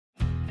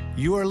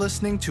You are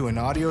listening to an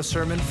audio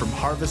sermon from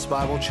Harvest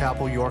Bible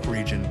Chapel, York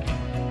Region.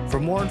 For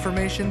more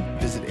information,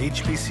 visit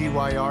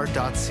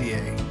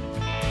hbcyr.ca.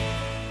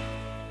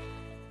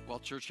 Well,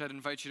 church, I'd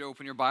invite you to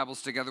open your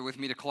Bibles together with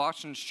me to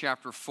Colossians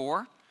chapter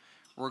 4.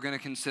 We're going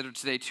to consider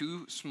today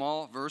two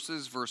small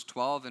verses, verse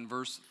 12 and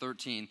verse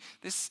 13.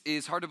 This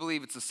is hard to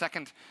believe. It's the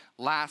second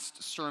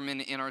last sermon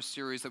in our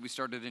series that we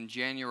started in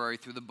January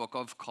through the book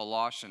of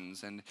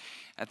Colossians. And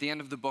at the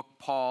end of the book,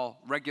 Paul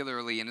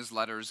regularly in his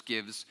letters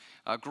gives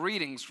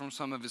greetings from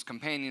some of his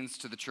companions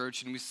to the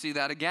church. And we see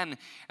that again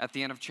at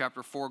the end of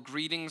chapter 4,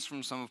 greetings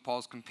from some of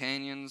Paul's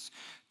companions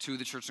to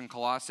the church in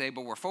Colossae.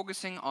 But we're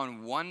focusing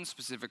on one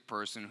specific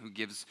person who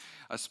gives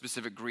a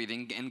specific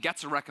greeting and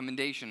gets a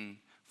recommendation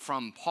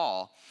from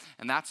Paul,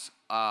 and that's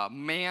a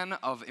man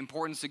of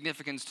important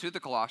significance to the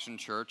Colossian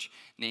church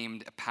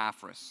named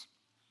Epaphras.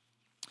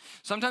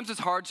 Sometimes it's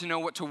hard to know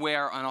what to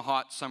wear on a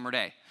hot summer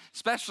day,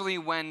 especially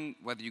when,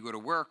 whether you go to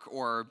work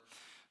or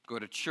go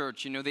to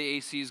church, you know the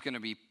AC is going to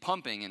be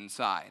pumping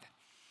inside.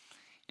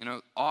 You know,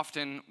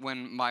 often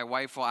when my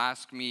wife will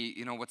ask me,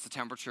 what's the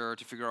temperature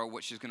to figure out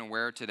what she's going to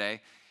wear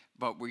today,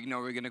 but we know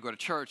we're going to go to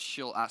church,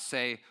 she'll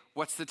say,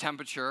 what's the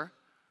temperature?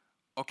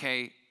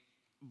 Okay,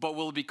 but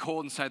will it be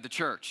cold inside the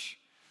church?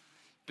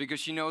 Because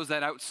she knows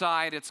that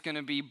outside it's going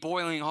to be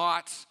boiling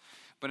hot,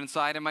 but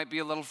inside it might be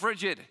a little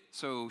frigid.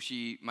 So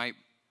she might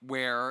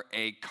wear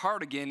a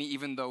cardigan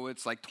even though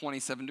it's like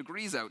 27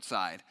 degrees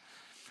outside.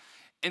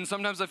 And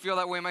sometimes I feel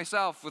that way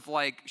myself with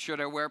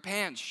should I wear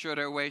pants? Should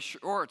I wear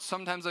shorts?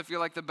 Sometimes I feel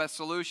like the best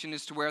solution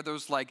is to wear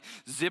those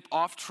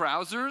zip-off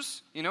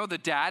trousers, the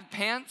dad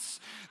pants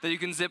that you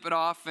can zip it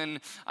off. And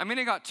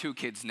I got two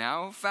kids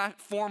now,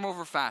 form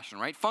over fashion,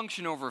 right?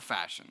 Function over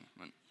fashion.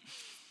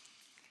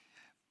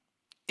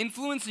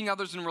 Influencing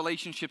others in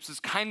relationships is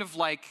kind of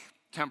like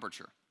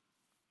temperature.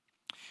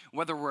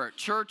 Whether we're at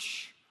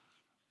church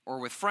or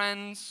with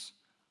friends,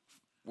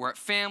 we're at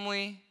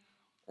family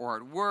or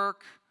at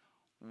work,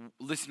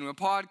 listening to a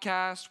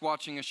podcast,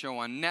 watching a show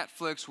on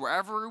Netflix,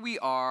 wherever we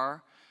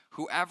are,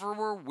 whoever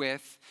we're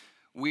with,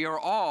 we are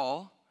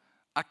all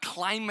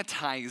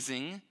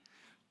acclimatizing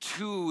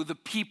to the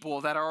people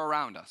that are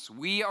around us.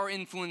 We are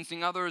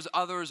influencing others,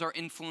 others are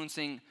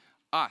influencing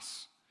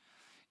us.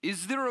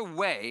 Is there a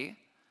way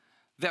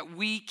that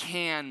we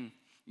can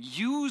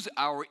use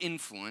our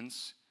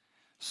influence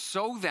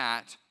so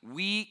that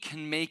we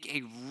can make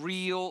a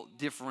real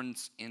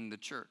difference in the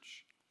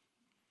church?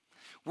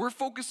 We're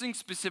focusing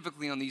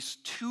specifically on these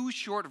two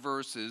short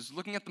verses,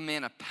 looking at the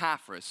man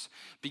Epaphras,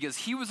 because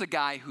he was a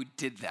guy who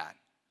did that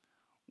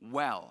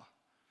well,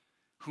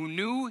 who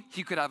knew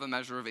he could have a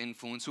measure of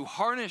influence, who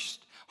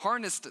harnessed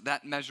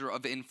that measure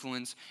of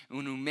influence,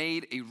 and who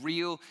made a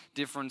real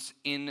difference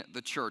in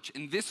the church.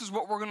 And this is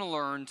what we're going to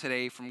learn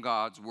today from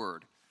God's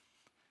word.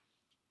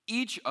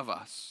 Each of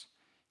us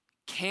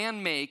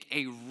can make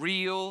a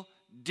real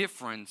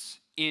difference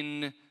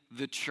in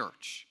the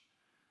church.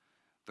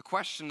 The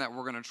question that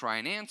we're going to try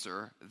and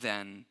answer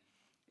then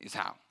is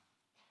how.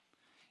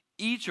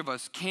 Each of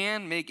us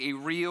can make a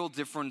real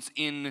difference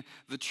in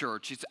the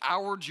church. It's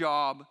our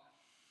job.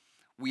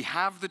 We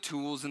have the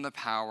tools and the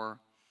power.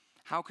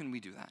 How can we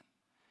do that?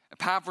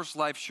 Epaphras'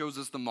 life shows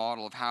us the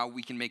model of how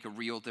we can make a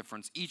real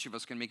difference. Each of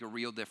us can make a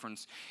real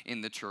difference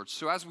in the church.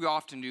 So as we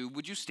often do,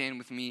 would you stand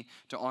with me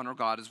to honor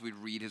God as we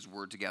read his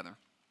word together?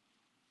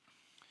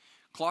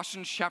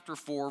 Colossians chapter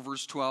 4,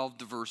 verse 12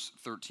 to verse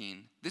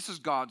 13. This is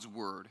God's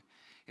word.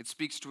 It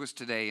speaks to us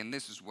today, and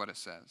this is what it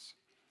says.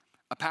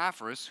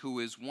 Epaphras, who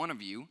is one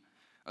of you,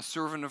 a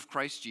servant of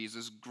Christ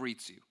Jesus,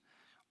 greets you,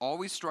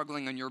 always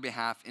struggling on your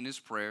behalf in his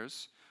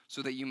prayers,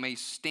 so that you may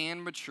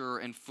stand mature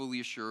and fully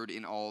assured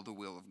in all the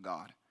will of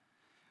God.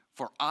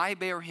 For I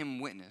bear him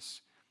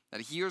witness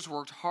that he has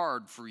worked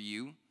hard for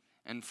you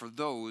and for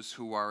those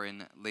who are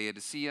in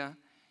Laodicea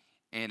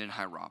and in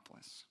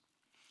Hierapolis.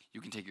 You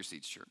can take your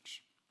seats,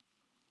 church.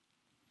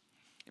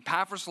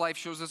 Epaphras' life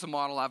shows us a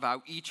model of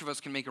how each of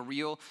us can make a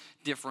real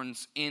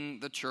difference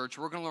in the church.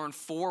 We're going to learn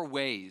four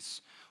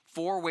ways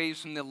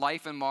from the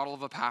life and model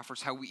of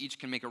Epaphras, how we each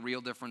can make a real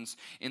difference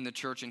in the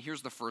church. And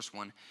here's the first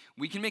one.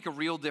 We can make a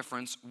real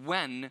difference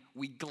when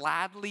we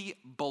gladly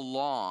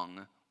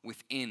belong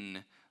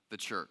within the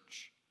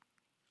church.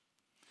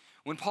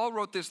 When Paul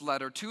wrote this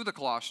letter to the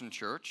Colossian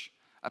church,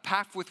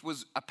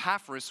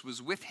 Epaphras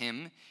was with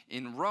him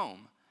in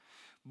Rome.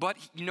 But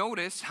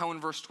notice how in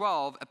verse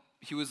 12,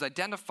 he was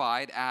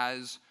identified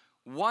as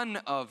one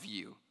of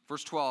you.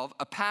 Verse 12,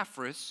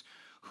 Epaphras,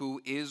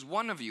 who is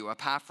one of you.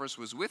 Epaphras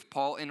was with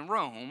Paul in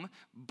Rome,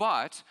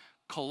 but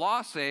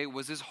Colossae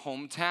was his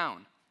hometown.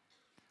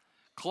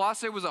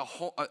 Epaphras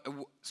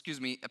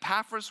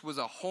was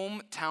a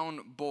hometown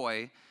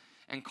boy,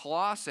 and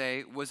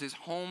Colossae was his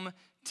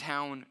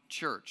hometown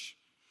church.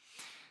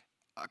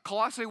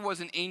 Colossae was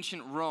in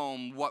ancient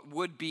Rome, what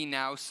would be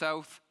now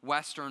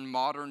southwestern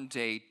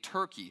modern-day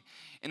Turkey.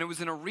 And it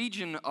was in a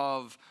region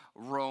of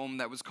Rome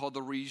that was called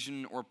the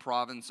region or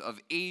province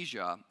of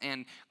Asia.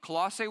 And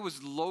Colossae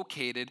was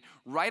located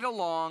right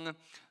along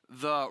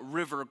the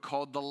river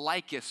called the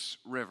Lycus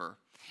River.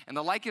 And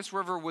the Lycus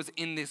River was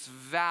in this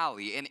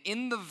valley. And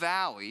in the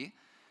valley,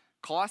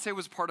 Colossae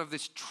was part of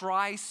this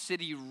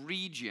tri-city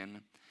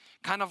region,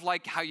 kind of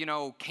like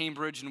how,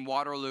 Cambridge and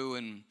Waterloo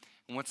and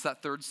what's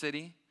that third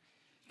city?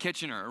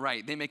 Kitchener,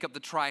 right? They make up the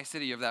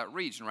tri-city of that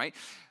region, right?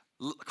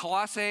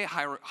 Colossae,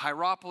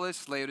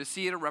 Hierapolis,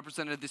 Laodicea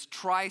represented this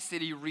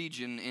tri-city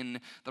region in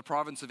the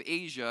province of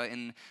Asia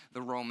in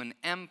the Roman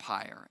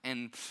Empire.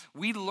 And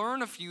we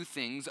learn a few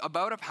things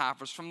about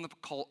Epaphras from the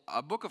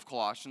book of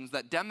Colossians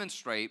that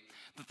demonstrate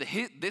that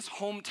this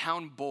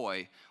hometown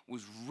boy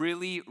was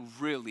really,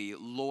 really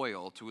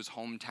loyal to his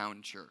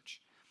hometown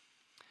church.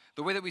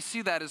 The way that we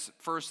see that is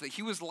first that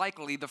he was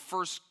likely the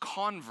first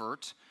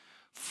convert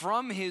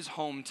from his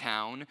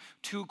hometown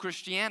to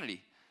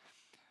Christianity.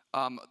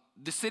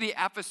 The city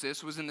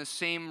Ephesus was in the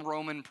same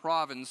Roman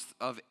province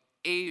of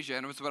Asia,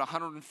 and it was about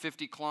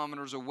 150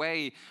 kilometers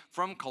away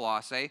from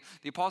Colossae.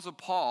 The Apostle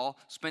Paul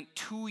spent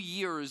 2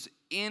 years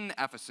in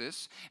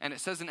Ephesus, and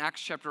it says in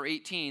Acts chapter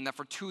 18 that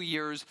for 2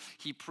 years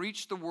he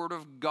preached the word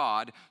of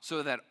God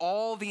so that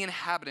all the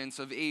inhabitants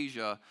of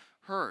Asia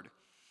heard.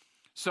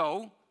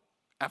 So,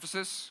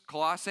 Ephesus,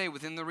 Colossae,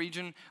 within the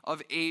region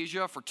of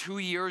Asia for 2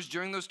 years.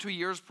 During those 2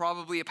 years,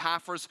 probably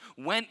Epaphras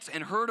went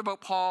and heard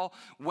about Paul,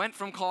 went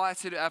from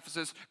Colossae to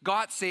Ephesus,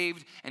 got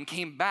saved, and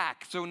came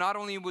back. So not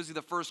only was he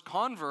the first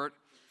convert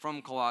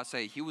from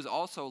Colossae, he was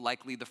also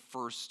likely the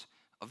first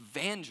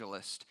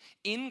evangelist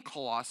in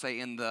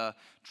Colossae in the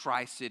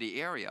Tri-City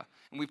area.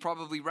 And we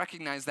probably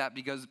recognize that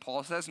because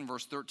Paul says in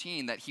verse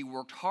 13 that he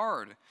worked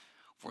hard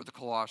for the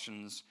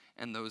Colossians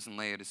and those in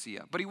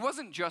Laodicea. But he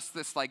wasn't just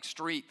this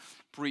street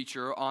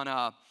preacher on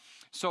a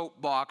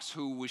soapbox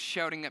who was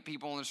shouting at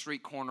people on the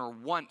street corner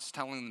once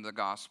telling them the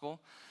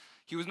gospel.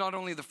 He was not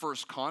only the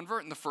first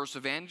convert and the first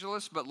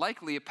evangelist, but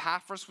likely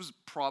Epaphras was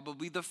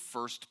probably the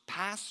first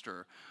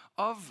pastor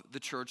of the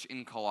church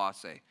in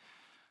Colossae.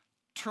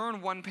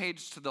 Turn one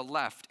page to the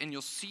left and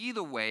you'll see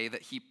the way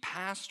that he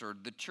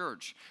pastored the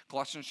church.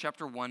 Colossians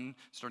chapter 1,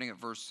 starting at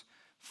verse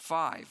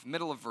 5.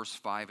 Middle of verse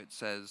 5, it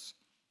says,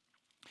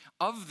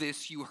 "Of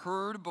this you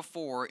heard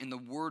before in the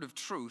word of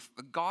truth,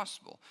 the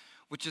gospel,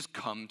 which has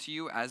come to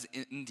you, as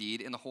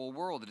indeed in the whole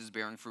world it is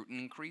bearing fruit and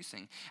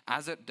increasing,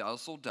 as it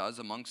also does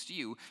amongst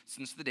you,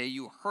 since the day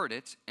you heard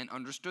it and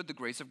understood the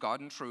grace of God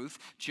in truth,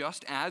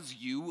 just as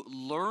you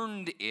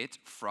learned it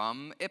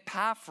from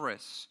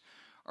Epaphras,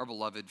 our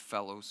beloved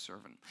fellow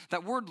servant."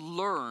 That word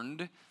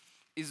learned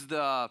is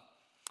the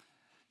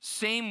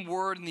same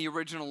word in the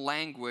original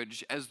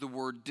language as the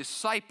word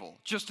disciple,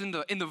 just in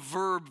the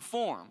verb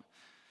form.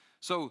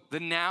 So the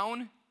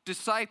noun,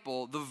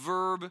 disciple, the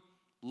verb,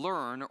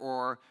 learn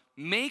or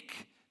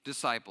make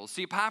disciples.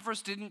 See,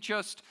 Epaphras didn't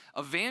just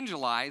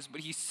evangelize, but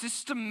he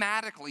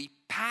systematically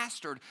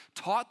pastored,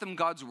 taught them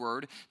God's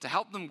word to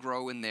help them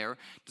grow in their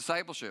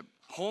discipleship.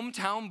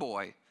 Hometown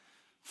boy,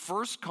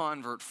 first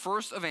convert,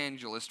 first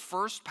evangelist,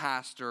 first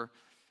pastor.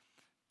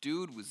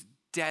 Dude was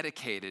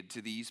dedicated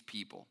to these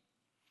people.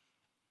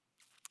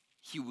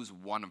 He was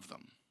one of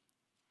them.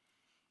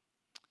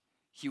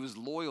 He was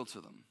loyal to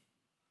them.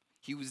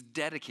 He was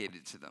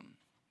dedicated to them.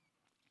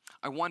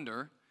 I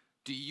wonder,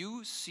 do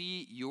you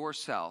see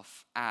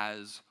yourself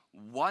as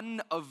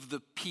one of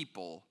the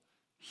people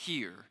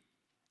here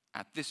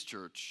at this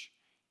church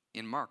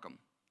in Markham?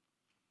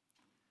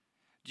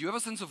 Do you have a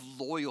sense of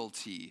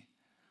loyalty,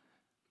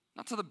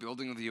 not to the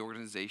building of the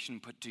organization,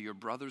 but to your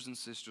brothers and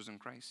sisters in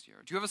Christ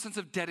here? Do you have a sense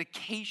of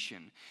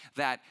dedication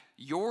that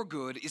your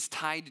good is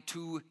tied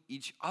to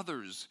each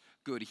other's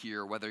good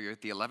here, whether you're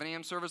at the 11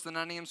 a.m. service, the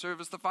 9 a.m.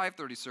 service, the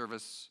 5:30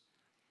 service?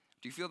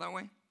 Do you feel that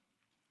way?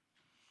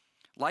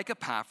 Like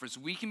Epaphras,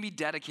 we can be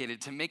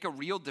dedicated to make a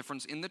real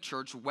difference in the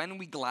church when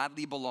we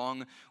gladly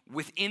belong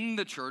within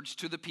the church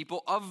to the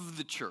people of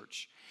the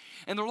church.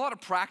 And there are a lot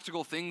of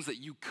practical things that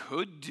you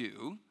could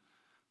do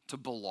to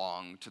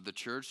belong to the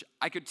church.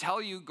 I could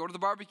tell you, go to the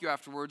barbecue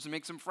afterwards and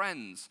make some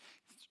friends.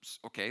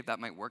 Okay,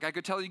 that might work. I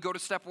could tell you go to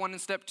step 1 and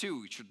step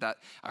 2.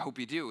 I hope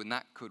you do, and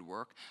that could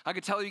work. I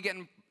could tell you get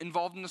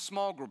involved in a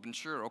small group, and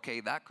sure, okay,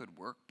 that could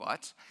work,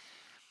 but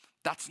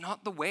that's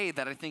not the way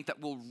that I think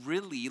that we'll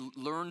really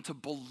learn to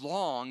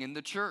belong in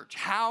the church.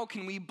 How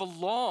can we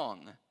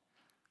belong?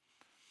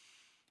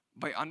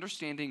 By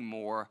understanding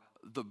more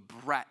the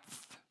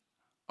breadth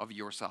of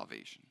your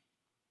salvation.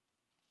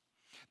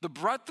 The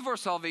breadth of our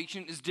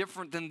salvation is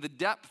different than the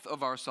depth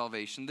of our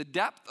salvation. The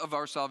depth of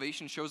our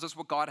salvation shows us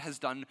what God has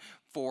done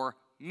for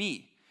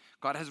me.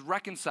 God has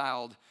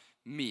reconciled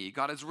me.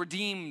 God has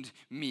redeemed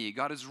me.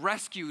 God has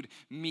rescued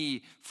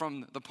me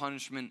from the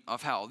punishment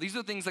of hell. These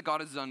are things that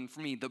God has done for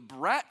me. The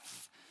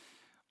breadth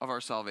of our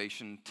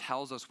salvation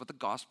tells us what the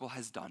gospel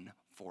has done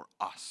for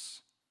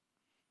us.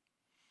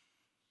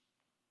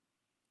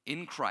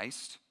 In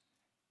Christ,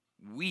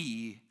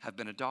 we have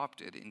been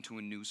adopted into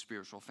a new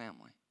spiritual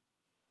family.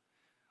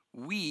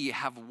 We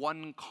have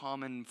one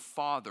common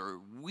Father.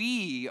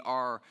 We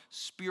are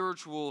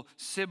spiritual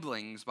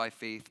siblings by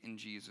faith in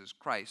Jesus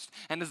Christ.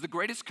 And as the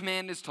greatest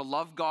command is to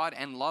love God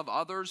and love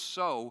others,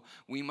 so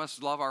we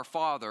must love our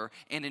Father,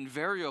 and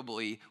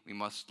invariably we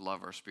must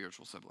love our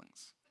spiritual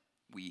siblings.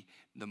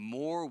 the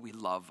more we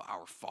love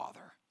our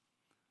Father,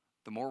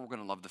 the more we're going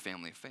to love the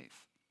family of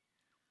faith.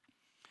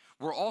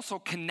 We're also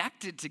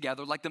connected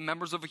together like the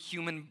members of a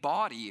human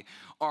body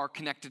are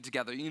connected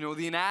together. You know,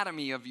 the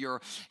anatomy of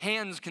your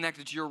hands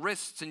connected to your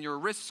wrists, and your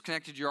wrists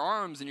connected to your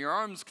arms, and your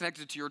arms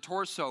connected to your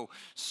torso.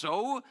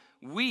 So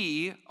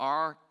we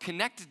are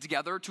connected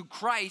together to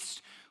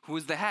Christ, who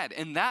is the head.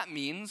 And that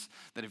means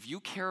that if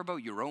you care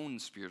about your own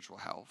spiritual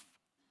health,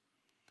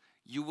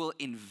 you will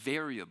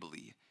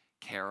invariably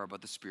care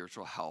about the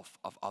spiritual health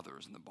of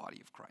others in the body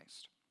of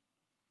Christ.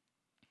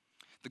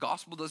 The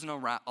gospel doesn't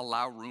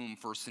allow room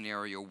for a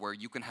scenario where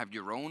you can have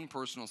your own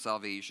personal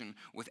salvation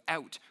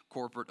without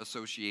corporate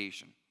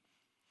association.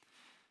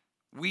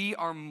 We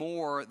are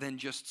more than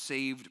just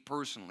saved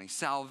personally.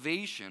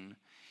 Salvation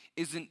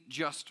isn't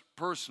just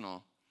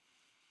personal.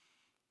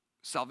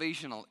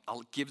 Salvation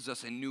gives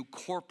us a new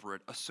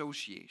corporate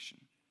association.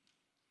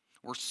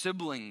 We're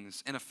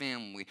siblings in a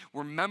family.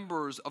 We're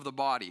members of the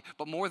body.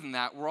 But more than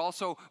that, we're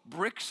also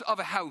bricks of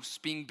a house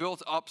being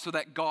built up so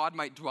that God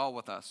might dwell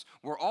with us.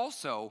 We're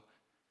also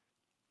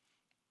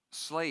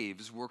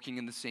slaves working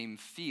in the same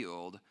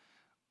field,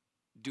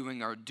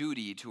 doing our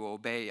duty to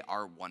obey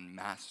our one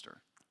master.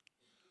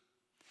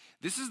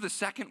 This is the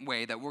second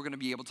way that we're going to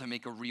be able to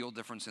make a real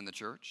difference in the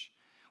church.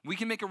 We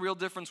can make a real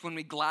difference when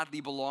we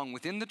gladly belong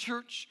within the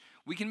church.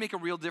 We can make a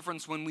real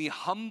difference when we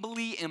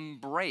humbly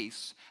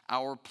embrace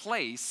our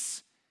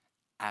place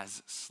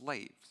as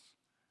slaves.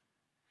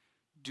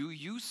 Do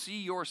you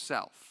see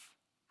yourself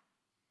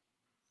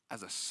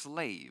as a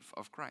slave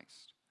of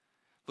Christ?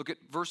 Look at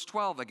verse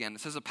 12 again.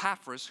 It says,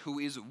 Epaphras, who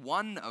is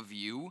one of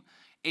you,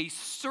 a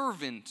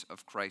servant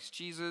of Christ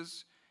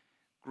Jesus,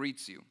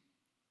 greets you.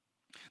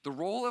 The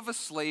role of a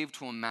slave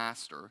to a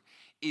master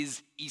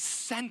is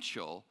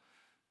essential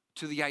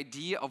to the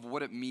idea of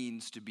what it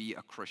means to be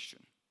a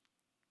Christian.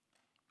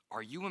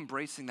 Are you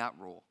embracing that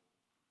role?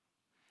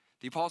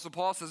 The Apostle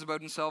Paul says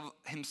about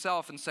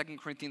himself in 2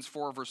 Corinthians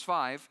 4, verse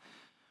 5,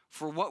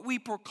 for what we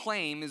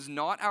proclaim is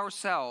not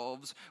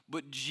ourselves,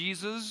 but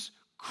Jesus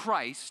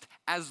Christ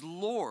as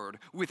Lord,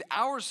 with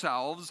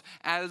ourselves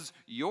as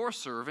your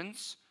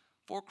servants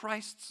for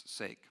Christ's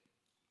sake.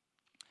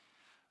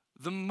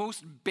 The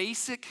most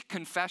basic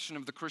confession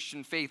of the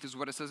Christian faith is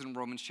what it says in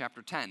Romans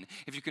chapter 10.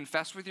 If you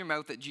confess with your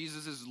mouth that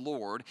Jesus is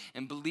Lord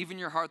and believe in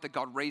your heart that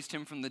God raised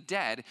him from the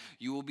dead,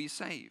 you will be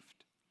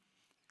saved.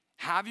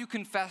 Have you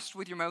confessed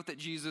with your mouth that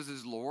Jesus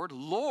is Lord?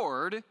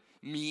 Lord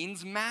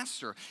means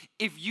master.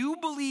 If you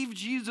believe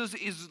Jesus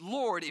is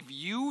Lord, if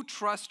you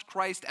trust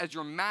Christ as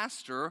your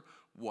master,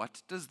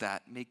 what does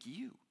that make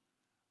you?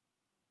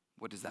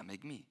 What does that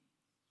make me?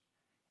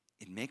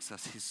 It makes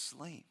us his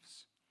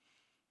slaves.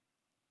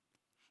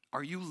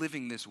 Are you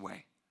living this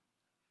way?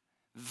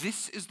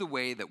 This is the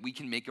way that we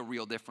can make a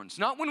real difference.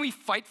 Not when we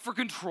fight for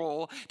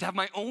control, to have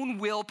my own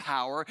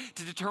willpower,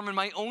 to determine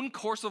my own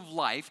course of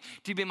life,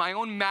 to be my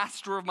own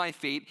master of my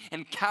fate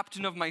and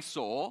captain of my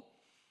soul.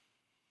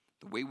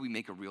 The way we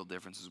make a real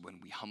difference is when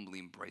we humbly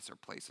embrace our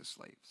place as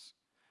slaves.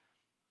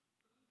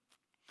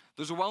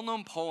 There's a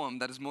well-known poem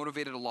that has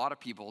motivated a lot of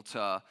people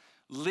to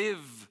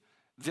live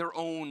their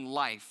own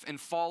life and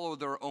follow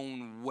their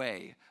own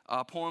way.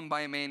 A poem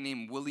by a man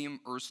named William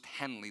Ernst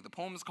Henley. The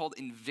poem is called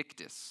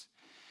Invictus.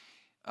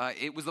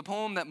 It was the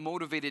poem that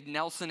motivated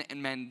Nelson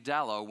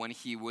Mandela when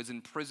he was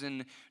in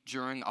prison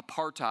during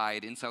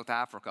apartheid in South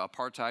Africa.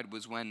 Apartheid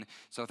was when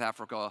South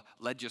Africa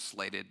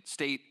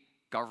state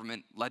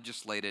government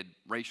legislated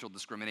racial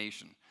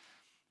discrimination.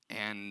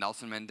 And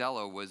Nelson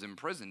Mandela was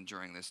imprisoned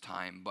during this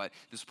time. But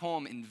this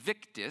poem,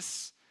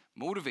 Invictus,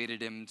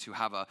 motivated him to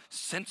have a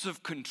sense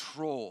of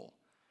control,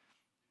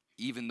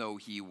 even though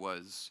he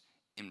was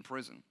in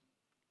prison.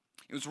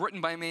 It was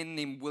written by a man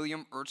named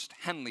William Ernst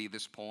Henley,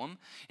 this poem,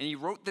 and he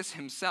wrote this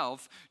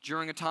himself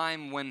during a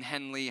time when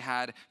Henley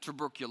had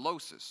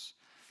tuberculosis.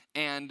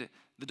 And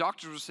the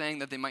doctors were saying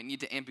that they might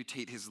need to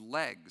amputate his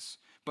legs,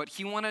 but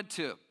he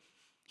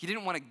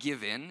didn't want to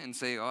give in and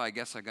say, oh, I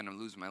guess I'm going to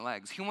lose my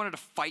legs. He wanted to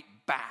fight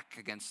back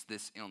against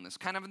this illness,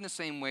 kind of in the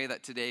same way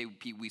that today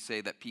we say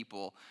that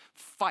people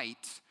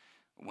fight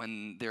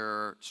when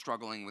they're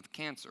struggling with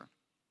cancer.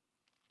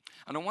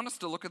 And I want us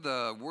to look at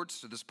the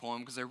words to this poem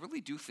because I really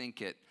do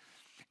think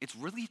it's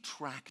really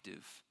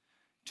attractive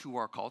to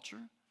our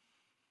culture,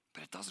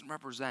 but it doesn't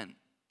represent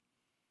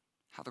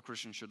how the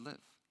Christian should live.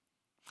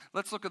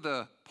 Let's look at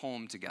the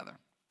poem together.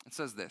 It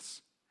says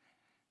this: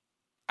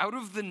 out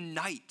of the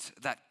night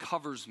that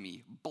covers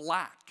me,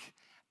 black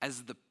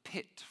as the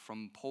pit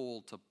from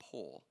pole to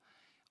pole,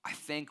 I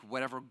thank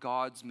whatever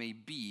gods may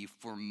be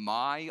for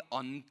my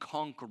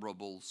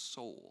unconquerable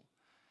soul.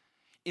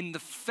 In the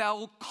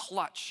fell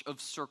clutch of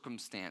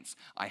circumstance,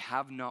 I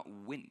have not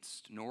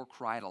winced nor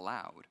cried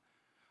aloud.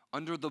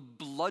 Under the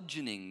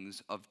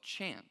bludgeonings of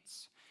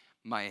chance,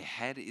 my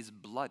head is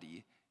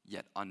bloody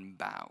yet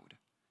unbowed.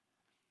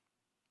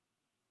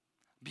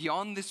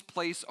 Beyond this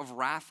place of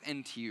wrath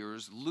and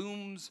tears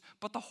looms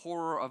but the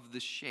horror of the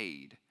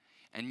shade,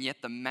 and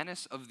yet the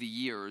menace of the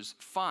years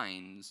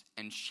finds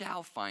and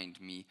shall find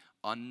me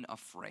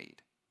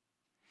unafraid.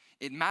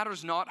 It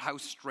matters not how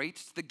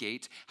strait the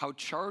gate, how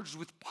charged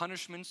with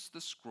punishments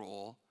the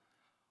scroll.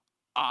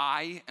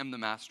 I am the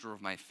master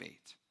of my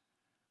fate.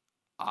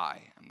 I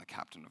am the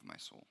captain of my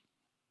soul.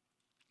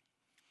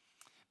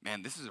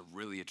 Man, this is a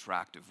really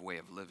attractive way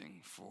of living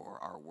for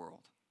our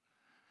world.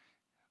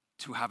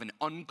 To have an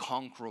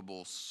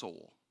unconquerable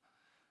soul,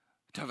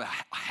 to have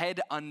a head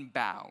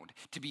unbowed,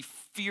 to be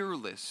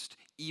fearless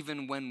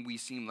even when we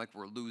seem like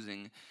we're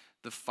losing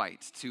the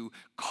fight, to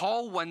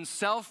call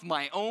oneself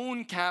my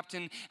own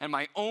captain and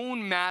my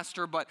own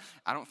master. But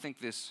I don't think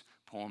this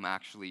poem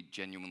actually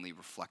genuinely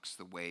reflects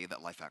the way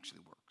that life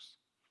actually works.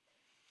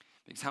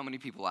 Because how many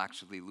people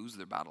actually lose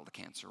their battle to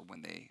cancer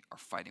when they are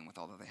fighting with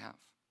all that they have?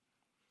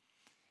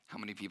 How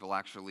many people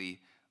actually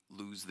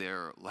lose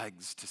their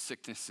legs to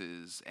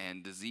sicknesses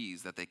and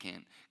disease that they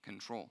can't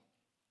control?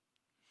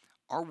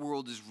 Our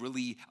world is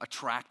really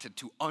attracted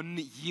to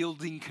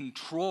unyielding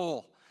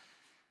control.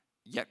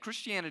 Yet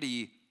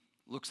Christianity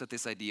looks at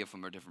this idea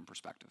from a different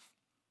perspective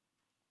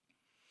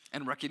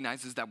and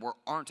recognizes that we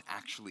aren't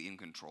actually in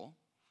control,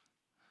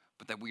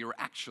 but that we are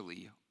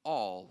actually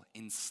all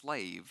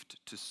enslaved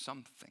to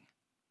something.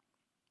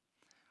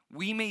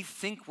 We may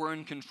think we're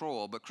in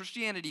control, but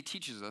Christianity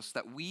teaches us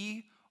that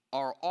we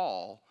are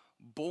all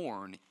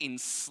born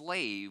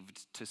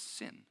enslaved to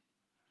sin.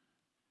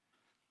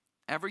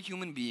 Every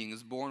human being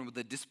is born with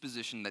a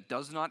disposition that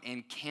does not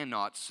and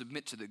cannot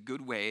submit to the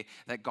good way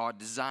that God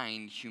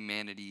designed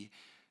humanity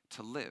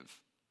to live.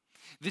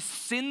 This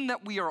sin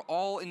that we are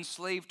all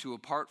enslaved to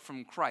apart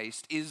from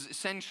Christ is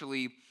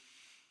essentially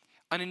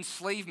an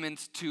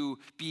enslavement to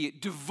be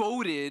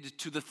devoted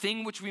to the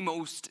thing which we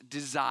most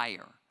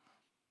desire.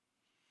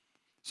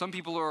 Some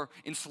people are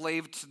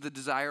enslaved to the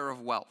desire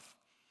of wealth.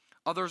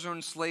 Others are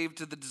enslaved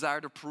to the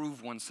desire to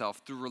prove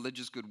oneself through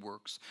religious good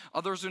works.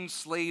 Others are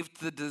enslaved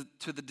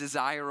to the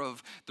desire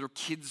of their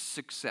kids'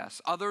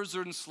 success. Others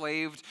are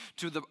enslaved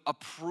to the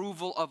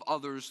approval of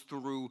others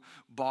through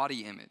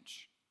body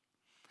image.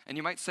 And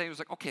you might say, it was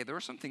like, okay, there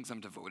are some things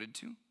I'm devoted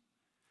to,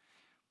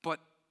 but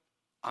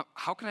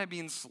how can I be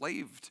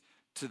enslaved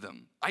to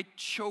them? I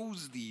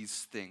chose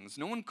these things.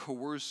 No one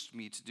coerced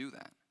me to do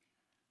that.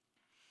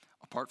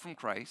 Apart from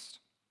Christ,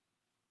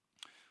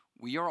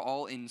 we are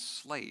all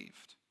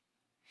enslaved.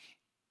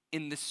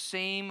 In the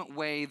same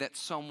way that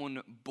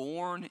someone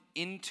born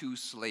into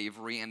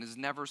slavery and has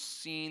never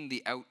seen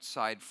the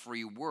outside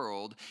free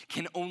world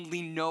can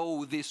only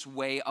know this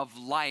way of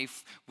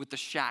life with the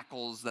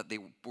shackles that they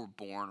were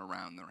born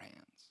around their hands.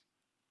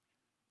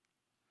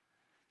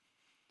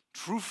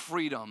 True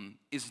freedom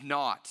is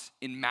not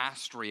in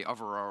mastery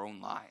over our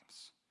own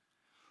lives.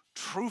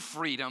 True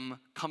freedom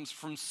comes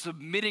from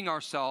submitting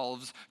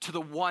ourselves to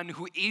the one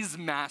who is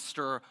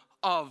master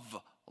of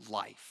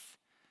life.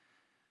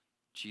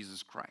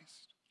 Jesus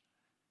Christ.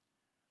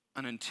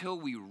 And until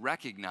we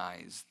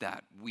recognize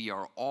that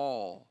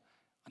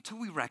until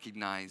we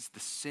recognize the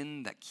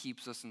sin that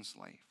keeps us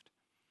enslaved,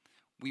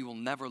 we will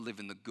never live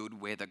in the good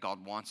way that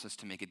God wants us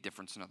to make a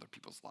difference in other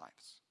people's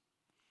lives.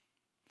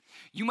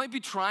 You might be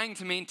trying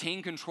to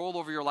maintain control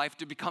over your life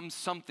to become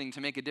something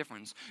to make a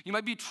difference. You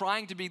might be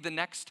trying to be the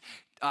next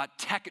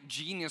tech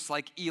genius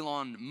like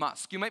Elon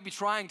Musk. You might be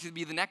trying to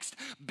be the next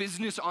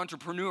business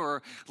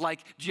entrepreneur like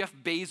Jeff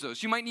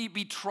Bezos. You might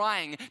be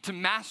trying to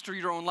master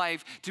your own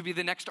life to be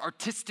the next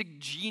artistic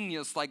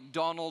genius like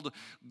Donald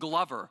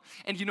Glover.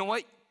 And you know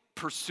what?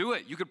 Pursue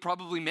it. You could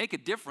probably make a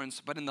difference,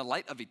 but in the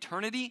light of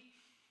eternity,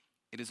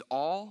 it is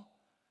all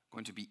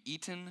going to be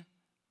eaten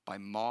by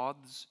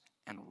moths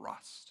and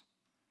rust.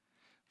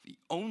 The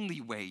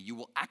only way you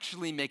will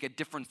actually make a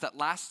difference that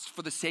lasts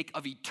for the sake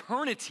of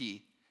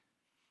eternity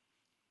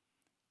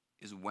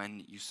is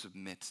when you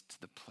submit to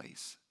the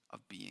place of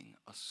being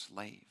a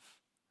slave.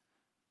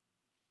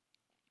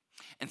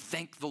 And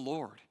thank the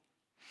Lord,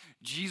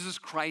 Jesus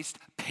Christ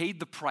paid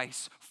the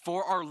price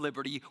for our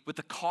liberty with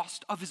the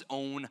cost of his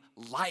own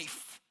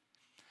life.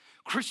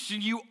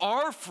 Christian, you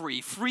are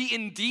free, free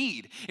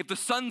indeed. If the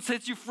Son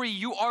sets you free,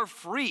 you are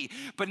free.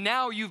 But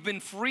now you've been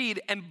freed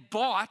and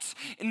bought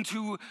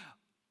into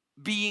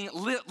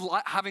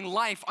having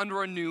life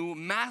under a new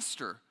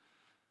master.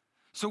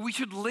 So we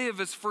should live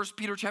as 1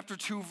 Peter chapter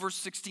 2 verse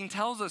 16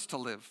 tells us to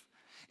live.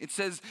 It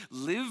says,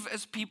 live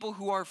as people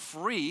who are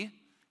free,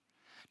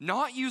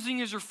 not using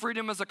your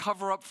freedom as a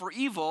cover-up for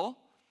evil,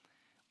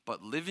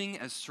 but living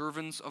as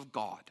servants of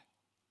God.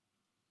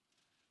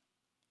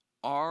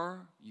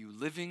 Are you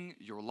living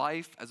your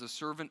life as a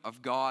servant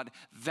of God?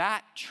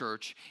 That,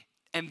 church,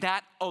 and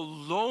that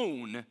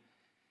alone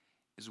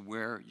is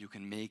where you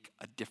can make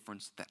a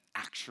difference that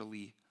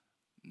actually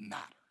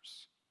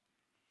matters.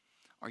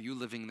 Are you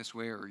living this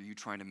way, or are you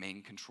trying to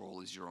maintain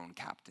control as your own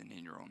captain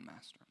and your own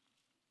master?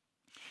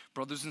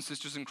 Brothers and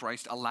sisters in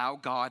Christ, allow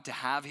God to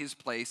have his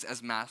place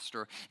as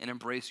master and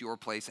embrace your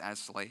place as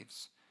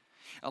slaves.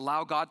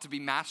 Allow God to be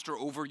master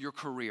over your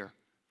career.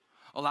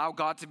 Allow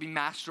God to be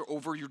master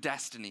over your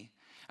destiny.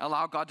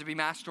 Allow God to be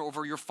master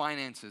over your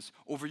finances,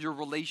 over your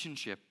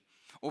relationship,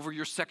 over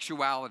your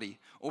sexuality,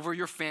 over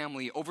your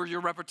family, over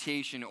your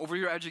reputation, over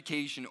your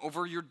education,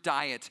 over your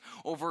diet,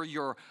 over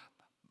your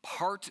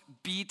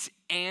heartbeat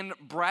and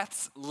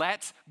breaths,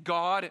 let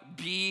God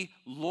be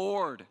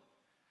Lord.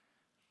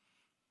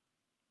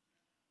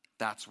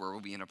 That's where we'll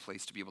be in a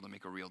place to be able to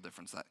make a real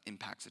difference that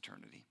impacts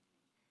eternity.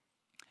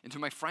 And to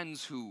my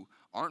friends who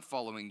aren't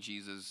following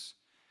Jesus,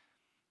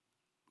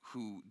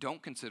 who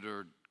don't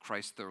consider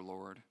Christ their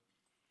Lord,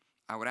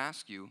 I would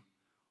ask you,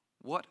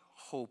 what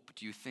hope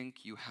do you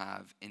think you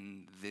have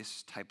in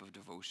this type of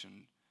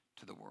devotion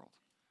to the world?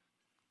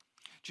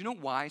 Do you know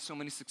why so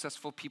many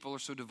successful people are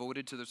so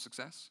devoted to their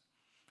success?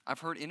 I've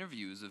heard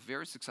interviews of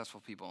very successful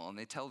people, and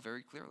they tell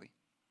very clearly.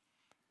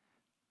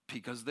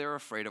 Because they're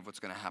afraid of what's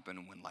going to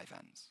happen when life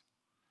ends.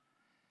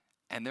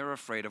 And they're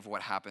afraid of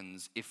what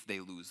happens if they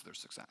lose their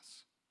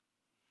success.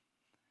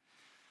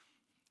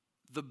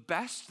 The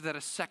best that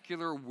a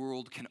secular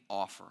world can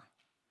offer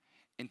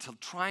into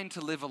trying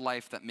to live a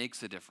life that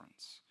makes a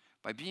difference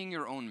by being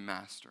your own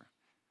master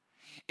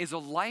is a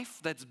life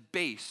that's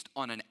based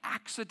on an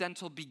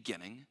accidental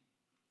beginning,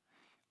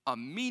 a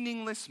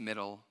meaningless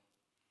middle,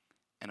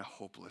 and a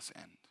hopeless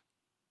end.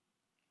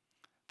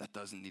 That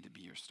doesn't need to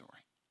be your story.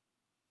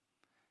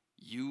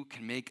 You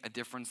can make a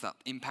difference that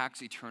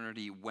impacts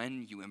eternity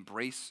when you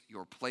embrace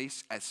your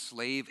place as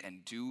slave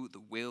and do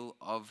the will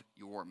of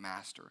your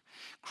master.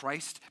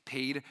 Christ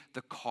paid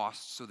the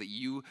cost so that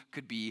you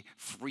could be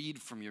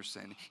freed from your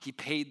sin. He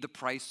paid the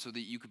price so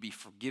that you could be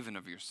forgiven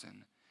of your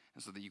sin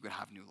and so that you could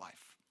have new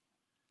life.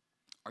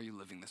 Are you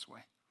living this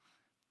way?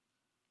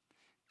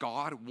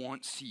 God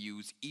wants to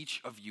use each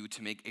of you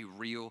to make a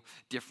real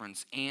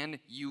difference, and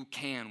you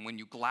can when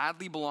you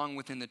gladly belong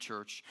within the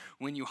church,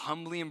 when you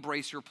humbly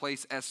embrace your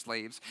place as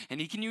slaves, and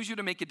he can use you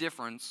to make a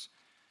difference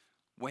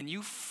when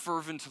you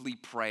fervently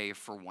pray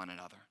for one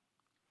another.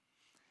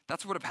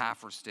 That's what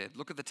Epaphras did.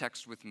 Look at the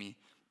text with me.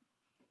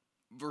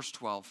 Verse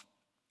 12.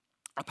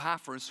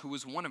 Epaphras, who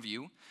is one of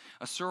you,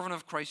 a servant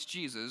of Christ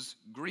Jesus,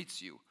 greets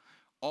you,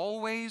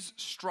 always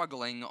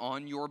struggling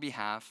on your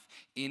behalf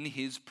in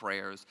his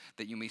prayers,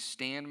 that you may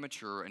stand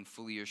mature and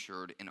fully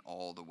assured in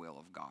all the will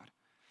of God.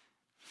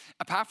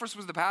 Epaphras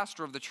was the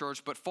pastor of the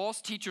church, but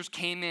false teachers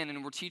came in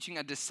and were teaching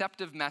a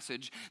deceptive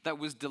message that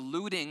was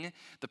diluting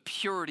the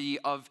purity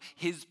of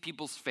his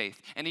people's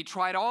faith. And he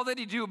tried all that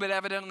he do, but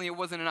evidently it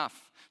wasn't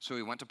enough. So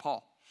he went to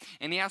Paul.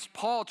 And he asked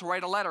Paul to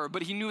write a letter,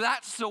 but he knew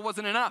that still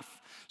wasn't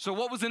enough. So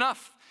what was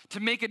enough to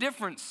make a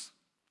difference?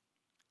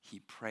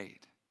 He prayed.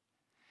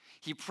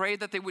 He prayed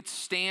that they would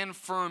stand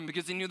firm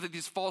because he knew that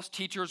these false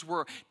teachers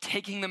were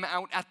taking them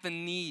out at the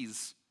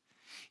knees.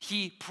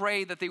 He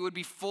prayed that they would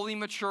be fully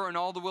mature in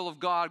all the will of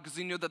God because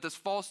he knew that this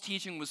false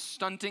teaching was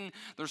stunting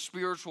their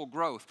spiritual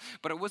growth.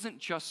 But it wasn't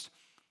just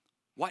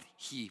what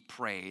he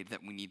prayed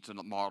that we need to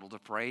model to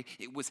pray.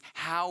 It was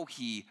how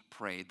he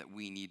prayed that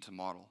we need to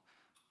model.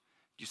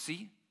 Do you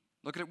see?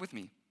 Look at it with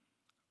me.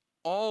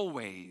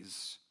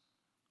 Always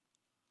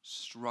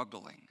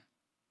struggling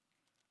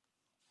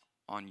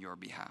on your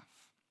behalf.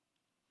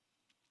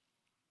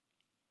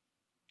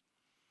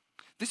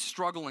 This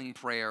struggling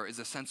prayer is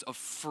a sense of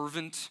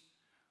fervent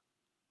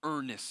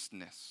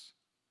earnestness.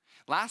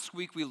 Last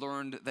week we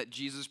learned that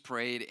Jesus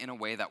prayed in a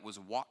way that was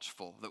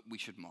watchful, that we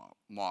should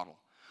model.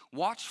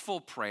 Watchful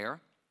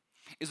prayer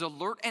is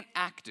alert and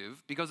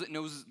active because it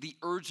knows the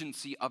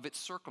urgency of its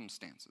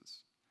circumstances.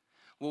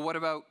 Well, what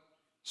about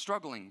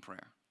struggling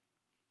prayer?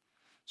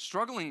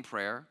 Struggling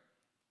prayer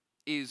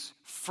is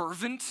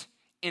fervent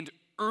and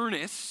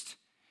earnest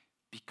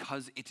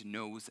because it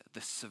knows the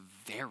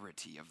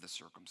severity of the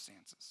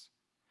circumstances.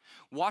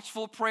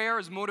 Watchful prayer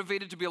is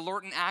motivated to be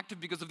alert and active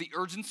because of the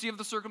urgency of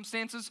the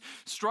circumstances.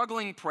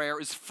 Struggling prayer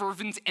is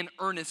fervent and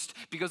earnest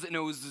because it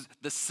knows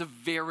the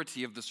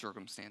severity of the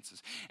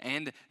circumstances.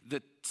 And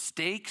the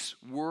stakes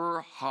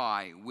were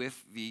high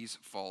with these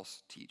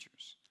false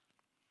teachers.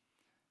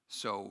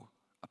 So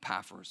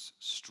Epaphras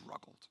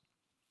struggled.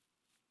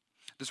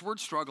 This word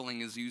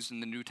struggling is used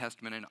in the New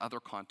Testament and other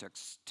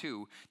contexts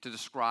too to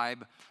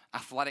describe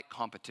athletic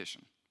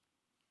competition.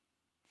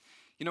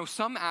 You know,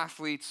 some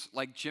athletes,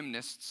 like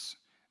gymnasts,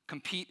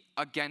 compete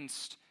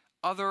against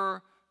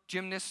other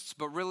gymnasts,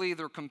 but really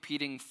they're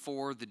competing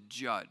for the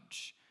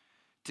judge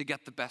to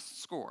get the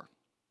best score.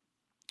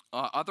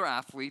 Other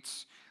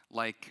athletes,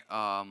 like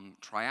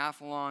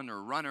triathlon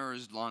or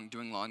runners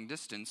doing long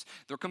distance,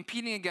 they're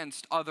competing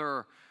against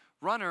other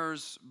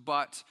runners,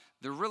 but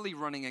they're really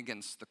running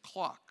against the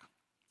clock.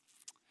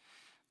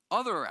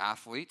 Other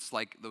athletes,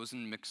 like those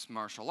in mixed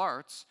martial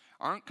arts,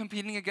 aren't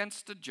competing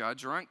against a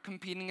judge or aren't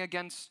competing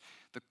against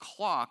the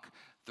clock.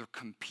 They're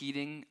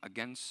competing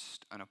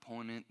against an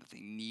opponent that they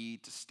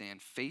need to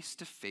stand face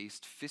to face,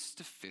 fist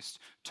to fist,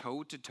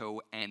 toe to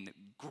toe, and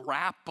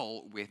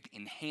grapple with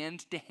in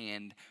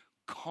hand-to-hand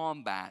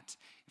combat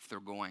if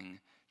they're going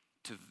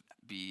to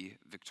be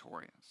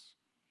victorious.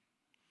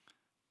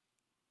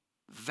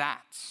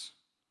 That's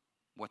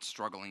what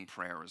struggling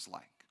prayer is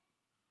like.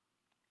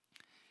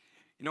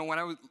 You know, when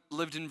I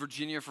lived in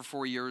Virginia for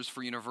 4 years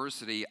for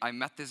university, I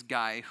met this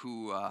guy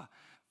who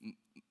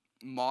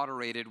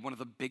moderated one of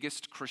the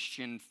biggest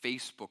Christian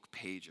Facebook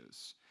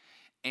pages.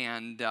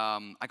 And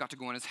I got to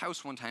go in his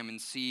house one time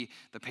and see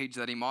the page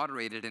that he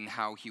moderated and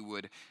how he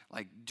would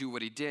like do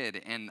what he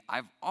did. And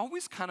I've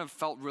always kind of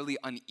felt really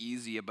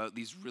uneasy about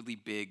these really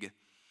big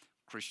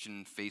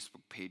Christian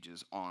Facebook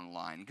pages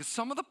online, because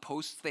some of the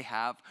posts they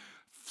have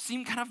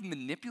seem kind of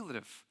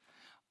manipulative.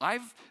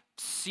 I've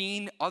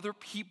seen other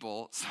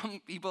people,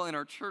 some people in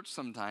our church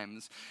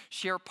sometimes,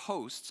 share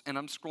posts, and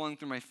I'm scrolling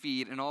through my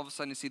feed, and all of a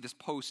sudden I see this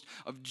post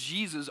of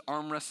Jesus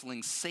arm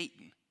wrestling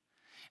Satan.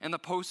 And the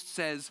post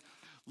says,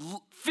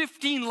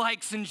 15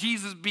 likes and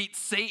Jesus beats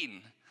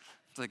Satan.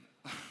 It's like,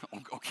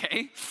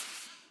 okay.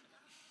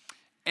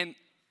 And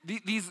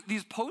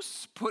these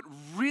posts put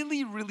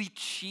really, really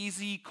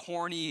cheesy,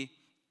 corny,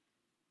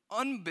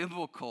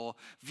 unbiblical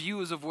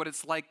views of what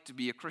it's like to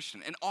be a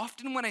Christian. And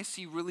often when I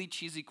see really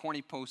cheesy,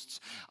 corny posts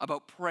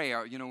about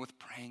prayer, with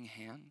praying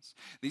hands,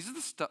 this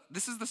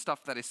is the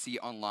stuff that I see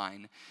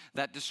online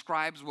that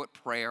describes what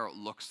prayer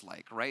looks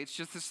like, right? It's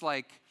just this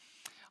like,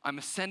 I'm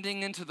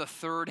ascending into the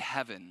third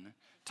heaven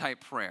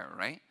type prayer,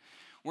 right?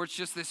 Where it's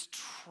just this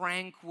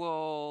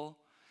tranquil,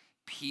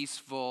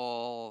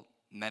 peaceful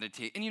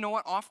meditate. And you know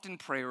what? Often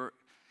prayer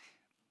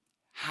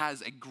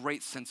has a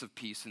great sense of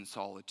peace and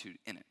solitude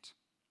in it.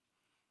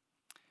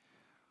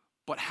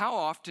 But how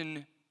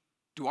often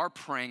do our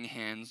praying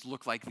hands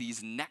look like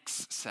these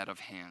next set of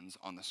hands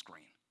on the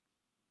screen?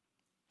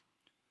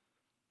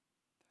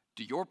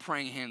 Do your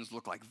praying hands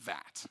look like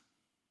that?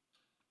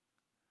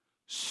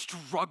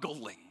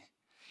 Struggling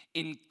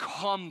in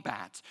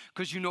combat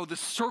because the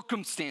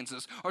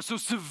circumstances are so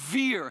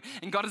severe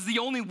and God is the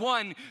only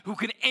one who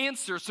can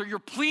answer, so you're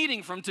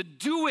pleading for him to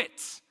do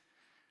it.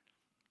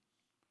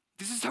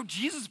 This is how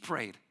Jesus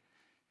prayed.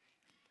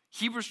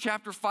 Hebrews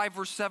chapter 5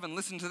 verse 7,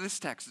 listen to this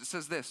text. It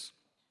says this: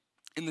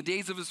 in the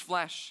days of his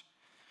flesh,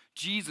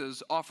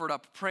 Jesus offered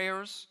up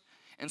prayers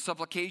and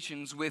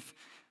supplications with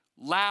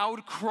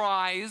loud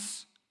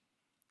cries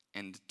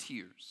and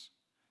tears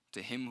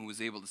to him who was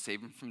able to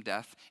save him from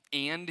death,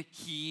 and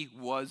he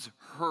was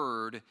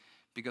heard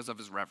because of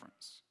his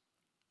reverence.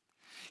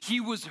 He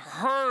was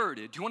heard.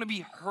 Do you want to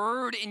be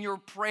heard in your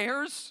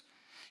prayers?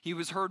 He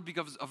was heard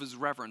because of his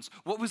reverence.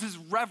 What was his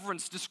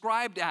reverence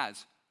described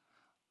as?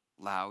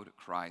 Loud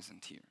cries and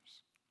tears.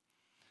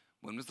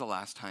 When was the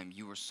last time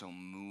you were so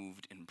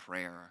moved in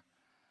prayer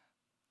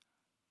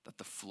that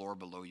the floor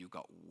below you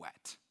got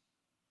wet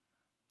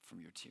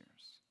from your tears?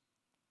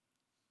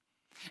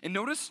 And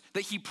notice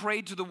that he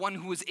prayed to the one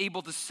who was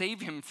able to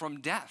save him from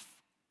death.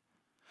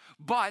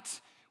 But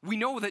we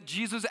know that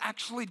Jesus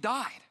actually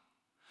died.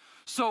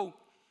 So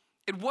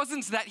it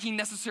wasn't that he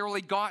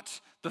necessarily got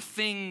the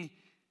thing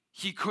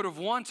he could have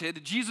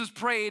wanted. Jesus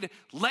prayed,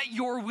 "Let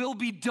your will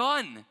be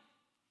done."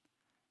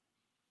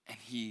 And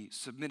he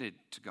submitted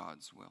to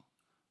God's will.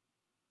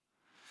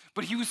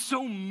 But he was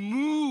so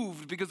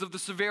moved because of the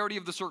severity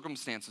of the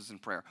circumstances in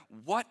prayer.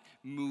 What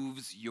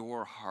moves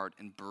your heart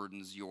and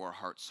burdens your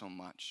heart so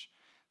much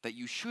that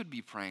you should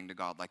be praying to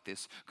God like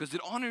this? Because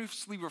it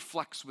honestly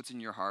reflects what's in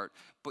your heart,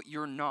 but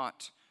you're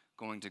not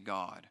going to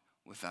God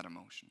with that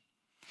emotion.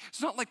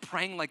 It's not like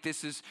praying like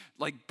this is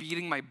like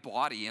beating my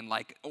body and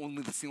like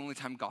that's the only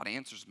time God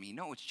answers me.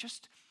 No, it's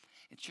just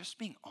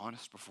being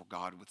honest before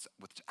God with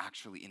what's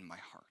actually in my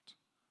heart.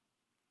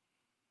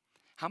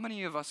 How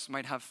many of us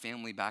might have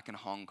family back in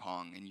Hong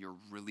Kong and you're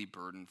really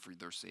burdened for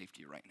their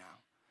safety right now?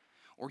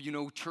 Or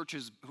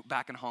churches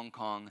back in Hong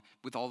Kong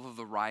with all of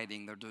the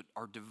rioting that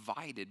are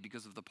divided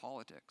because of the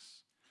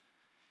politics.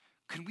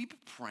 Can we be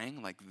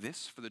praying like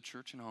this for the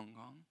church in Hong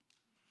Kong?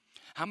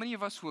 How many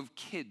of us who have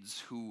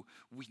kids who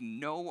we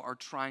know are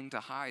trying to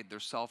hide their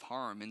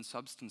self-harm and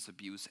substance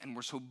abuse, and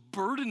we're so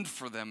burdened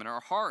for them in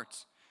our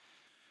hearts?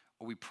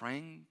 Are we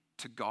praying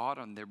to God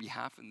on their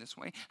behalf in this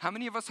way? How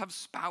many of us have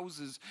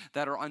spouses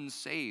that are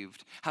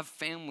unsaved, have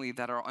family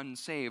that are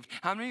unsaved?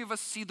 How many of us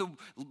see the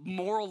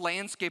moral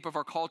landscape of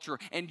our culture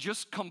and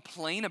just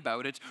complain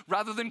about it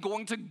rather than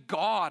going to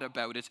God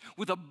about it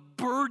with a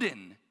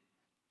burden?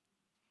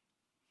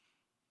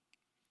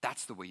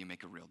 That's the way you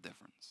make a real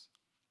difference.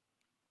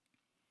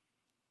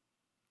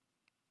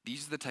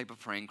 These are the type of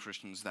praying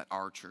Christians that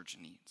our church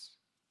needs.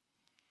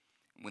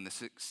 When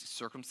the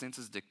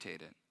circumstances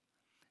dictate it,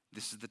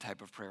 this is the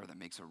type of prayer that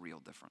makes a real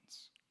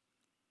difference.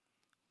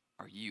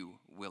 Are you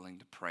willing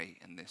to pray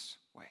in this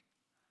way?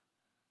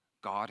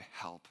 God,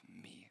 help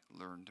me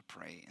learn to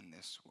pray in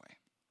this way.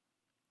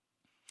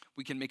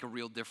 We can make a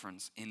real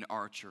difference in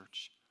our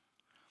church.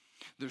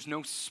 There's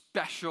no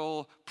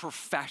special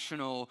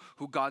professional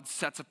who God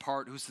sets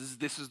apart who says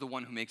this is the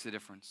one who makes a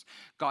difference.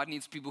 God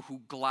needs people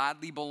who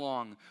gladly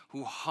belong,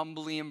 who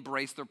humbly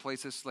embrace their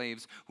place as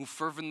slaves, who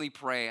fervently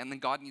pray, and then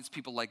God needs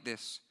people like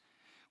this.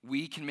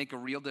 We can make a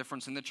real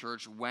difference in the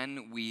church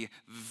when we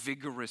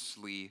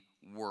vigorously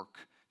work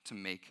to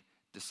make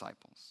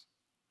disciples.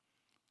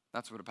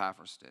 That's what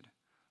Epaphras did.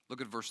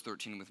 Look at verse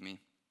 13 with me.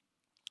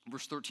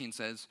 Verse 13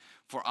 says,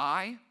 "For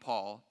I,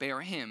 Paul,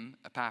 bear him,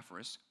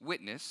 Epaphras,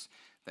 witness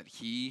that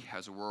he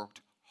has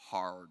worked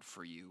hard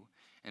for you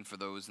and for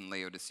those in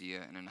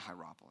Laodicea and in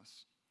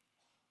Hierapolis."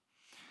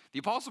 The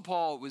Apostle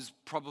Paul was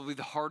probably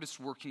the hardest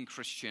working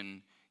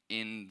Christian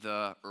in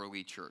the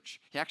early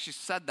church. He actually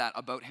said that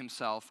about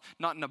himself,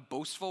 not in a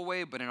boastful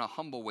way, but in a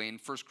humble way in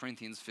 1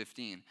 Corinthians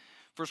 15.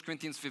 1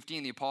 Corinthians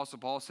 15, the Apostle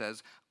Paul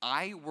says,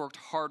 I worked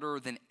harder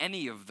than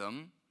any of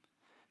them,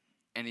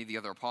 any of the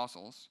other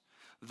apostles,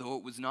 though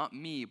it was not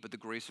me, but the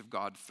grace of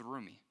God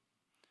through me.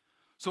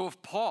 So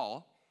if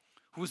Paul,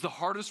 who was the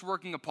hardest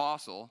working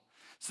apostle,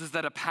 says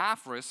that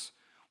Epaphras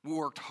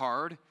worked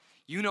hard,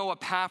 you know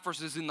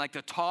Epaphras is in like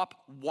the top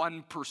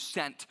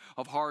 1%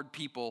 of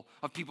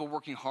people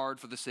working hard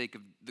for the sake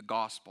of the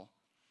gospel.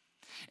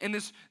 And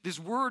this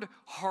word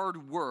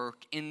hard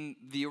work in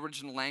the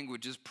original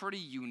language is pretty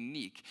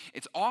unique.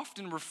 It's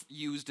often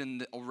used in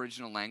the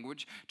original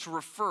language to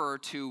refer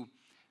to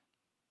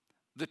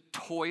the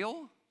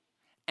toil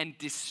and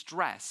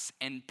distress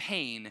and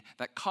pain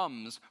that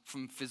comes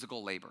from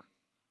physical labor.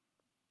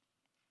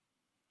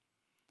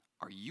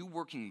 Are you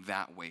working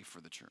that way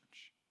for the church?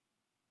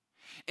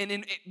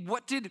 And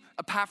what did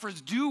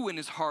Epaphras do in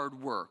his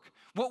hard work?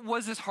 What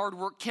was his hard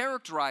work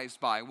characterized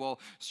by?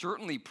 Well,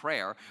 certainly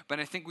prayer, but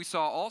I think we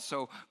saw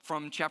also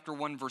from chapter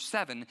 1, verse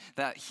 7,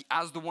 that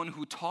as the one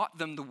who taught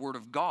them the word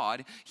of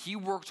God, he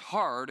worked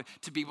hard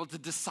to be able to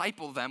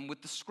disciple them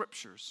with the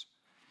scriptures.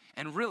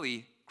 And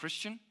really,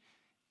 Christian,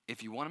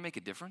 if you want to make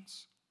a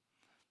difference,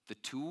 the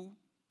two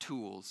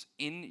tools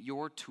in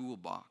your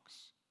toolbox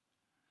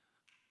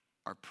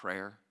are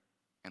prayer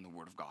and the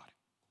word of God.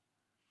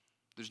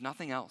 There's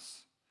nothing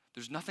else.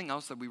 There's nothing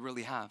else that we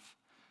really have.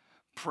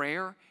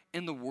 Prayer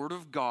and the word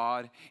of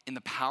God and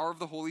the power of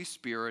the Holy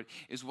Spirit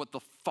is what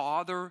the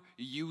Father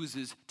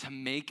uses to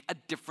make a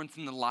difference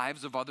in the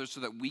lives of others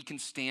so that we can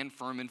stand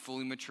firm and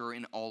fully mature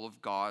in all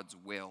of God's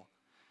will.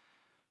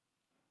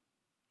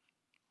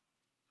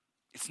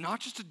 It's not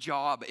just a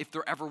job, if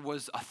there ever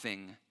was a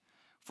thing,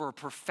 for a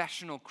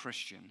professional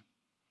Christian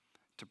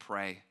to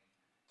pray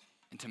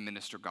and to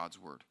minister God's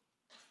word.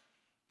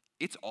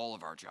 It's all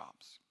of our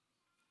jobs.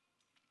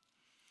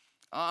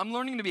 I'm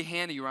learning to be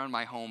handy around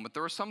my home, but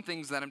there are some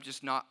things that I'm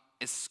just not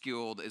as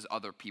skilled as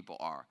other people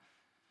are.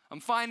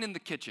 I'm fine in the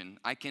kitchen.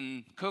 I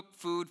can cook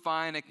food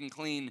fine. I can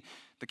clean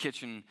the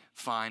kitchen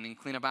fine and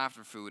clean up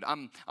after food.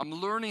 I'm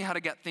learning how to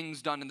get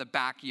things done in the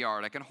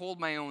backyard. I can hold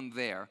my own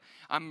there.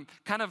 I'm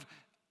kind of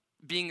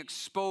being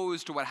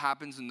exposed to what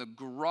happens in the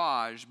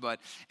garage, but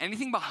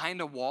anything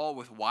behind a wall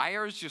with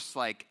wires, just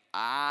like,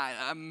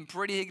 I'm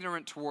pretty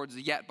ignorant towards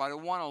it yet, but I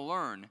want to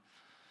learn.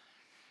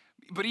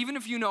 But even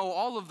if you know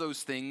all of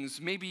those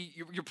things, maybe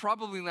you're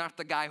probably not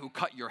the guy who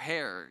cut your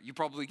hair. You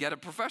probably get a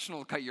professional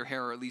to cut your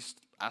hair, or at least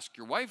ask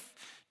your wife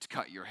to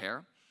cut your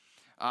hair.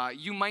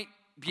 You might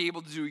be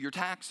able to do your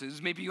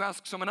taxes. Maybe you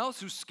ask someone else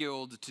who's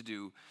skilled to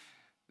do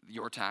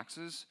your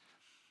taxes.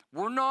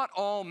 We're not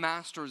all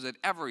masters at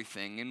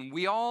everything, and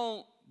we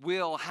all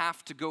will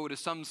have to go to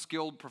some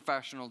skilled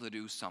professional to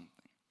do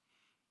something.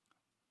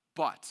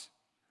 But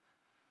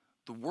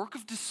the work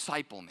of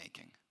disciple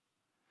making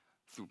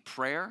through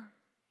prayer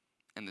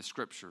and the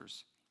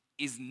scriptures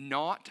is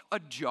not a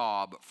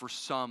job for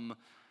some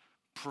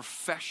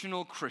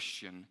professional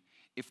Christian,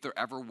 if there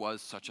ever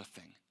was such a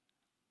thing.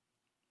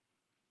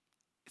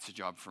 It's a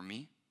job for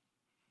me.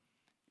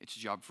 It's a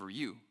job for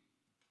you.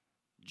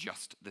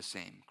 Just the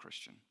same,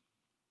 Christian.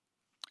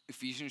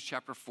 Ephesians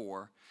chapter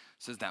 4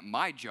 says that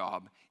my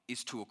job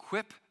is to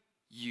equip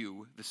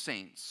you, the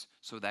saints,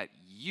 so that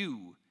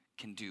you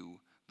can do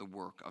the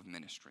work of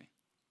ministry.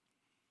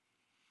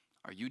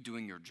 Are you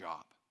doing your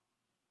job?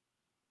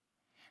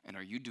 And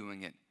are you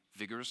doing it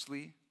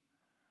vigorously,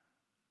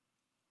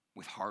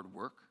 with hard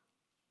work?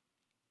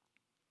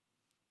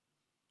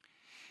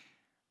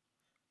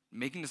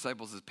 Making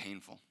disciples is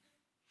painful.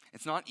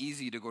 It's not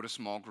easy to go to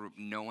small group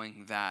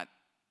knowing that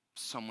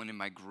someone in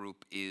my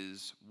group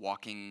is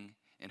walking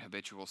in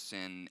habitual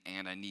sin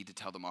and I need to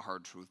tell them a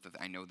hard truth that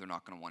I know they're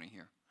not going to want to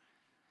hear.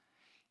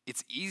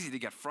 It's easy to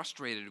get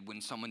frustrated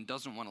when someone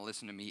doesn't want to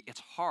listen to me.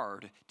 It's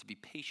hard to be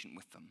patient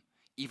with them,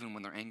 even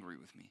when they're angry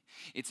with me.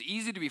 It's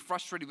easy to be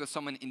frustrated with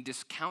someone and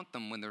discount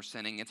them when they're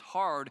sinning. It's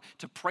hard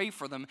to pray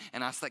for them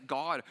and ask that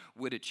God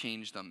would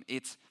change them.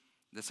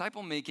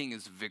 Disciple making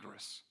is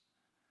vigorous.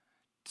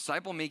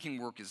 Disciple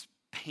making work is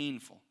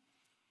painful.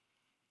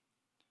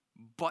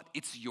 But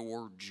it's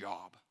your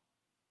job.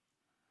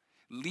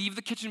 Leave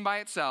the kitchen by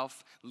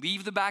itself,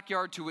 leave the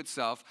backyard to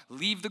itself,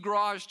 leave the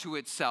garage to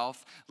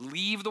itself,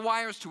 leave the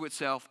wires to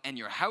itself, and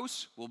your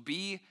house will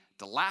be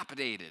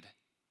dilapidated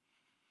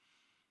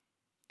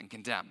and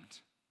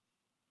condemned.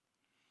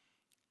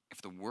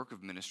 If the work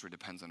of ministry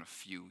depends on a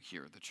few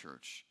here at the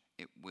church,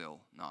 it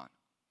will not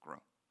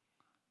grow.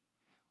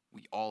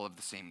 We all have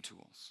the same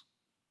tools.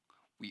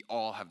 We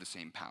all have the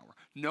same power.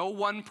 No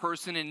one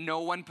person in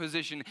no one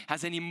position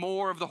has any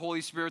more of the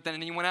Holy Spirit than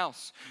anyone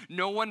else.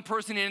 No one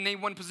person in any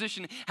one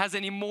position has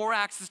any more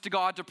access to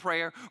God to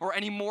prayer or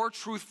any more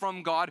truth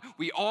from God.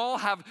 We all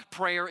have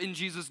prayer in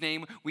Jesus'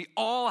 name. We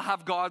all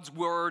have God's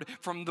word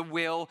from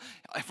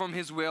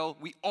his will.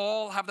 We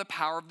all have the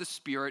power of the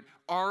Spirit.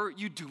 Are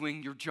you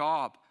doing your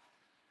job?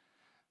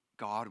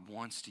 God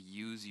wants to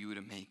use you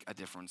to make a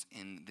difference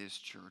in this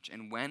church.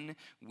 And when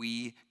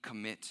we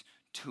commit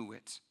to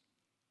it,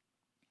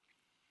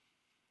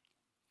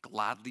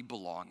 gladly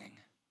belonging,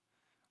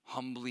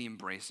 humbly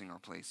embracing our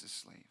place as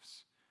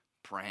slaves,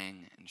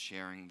 praying and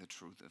sharing the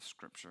truth of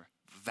Scripture.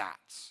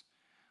 That's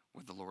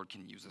where the Lord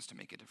can use us to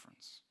make a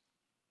difference.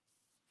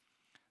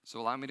 So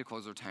allow me to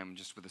close our time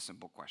just with a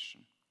simple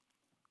question.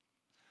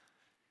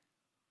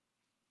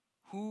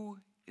 Who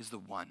is the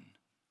one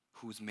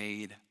who's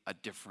made a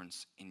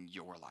difference in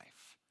your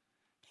life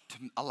to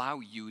allow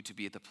you to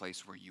be at the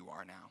place where you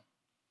are now?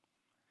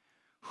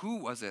 Who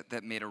was it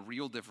that made a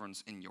real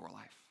difference in your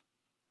life?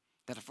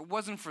 That if it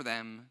wasn't for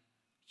them,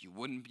 you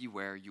wouldn't be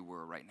where you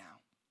were right now.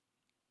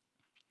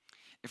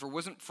 If it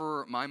wasn't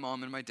for my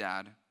mom and my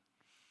dad,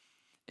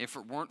 if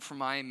it weren't for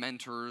my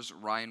mentors,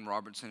 Ryan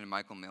Robertson and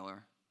Michael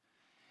Miller,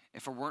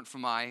 if it weren't for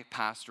my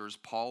pastors,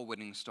 Paul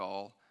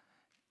Whittingstall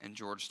and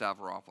George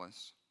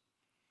Stavropoulos,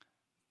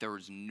 there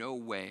is no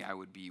way I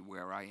would be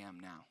where I am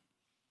now.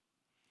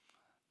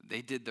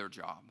 They did their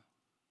job.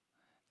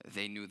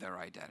 They knew their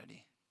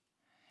identity.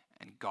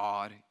 And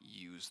God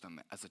used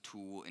them as a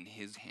tool in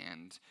his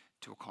hand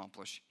to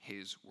accomplish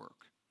his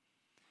work.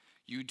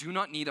 You do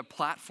not need a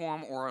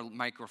platform or a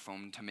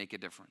microphone to make a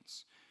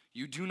difference.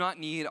 You do not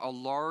need a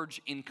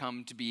large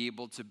income to be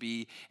able to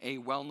be a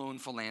well-known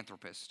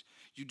philanthropist.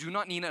 You do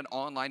not need an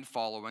online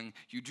following.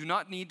 You do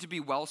not need to be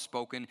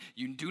well-spoken.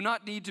 You do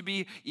not need to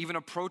be even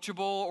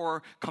approachable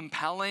or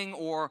compelling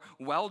or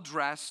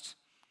well-dressed.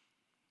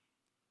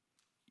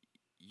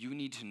 You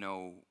need to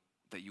know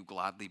that you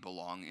gladly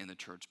belong in the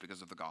church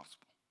because of the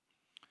gospel.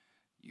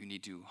 You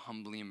need to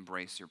humbly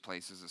embrace your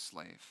place as a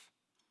slave.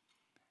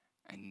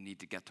 And you need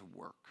to get to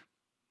work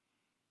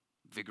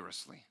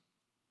vigorously,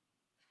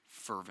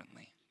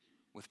 fervently,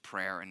 with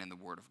prayer and in the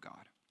Word of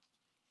God.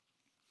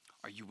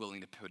 Are you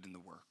willing to put in the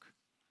work?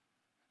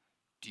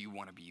 Do you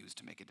want to be used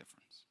to make a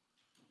difference?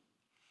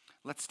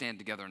 Let's stand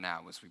together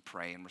now as we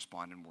pray and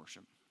respond in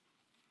worship.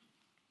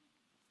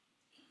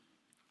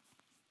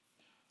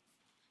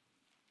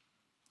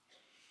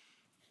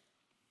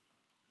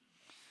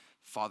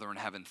 Father in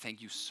heaven,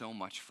 thank you so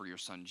much for your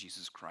Son,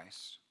 Jesus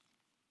Christ.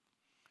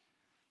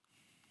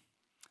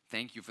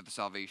 Thank you for the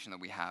salvation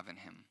that we have in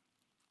him.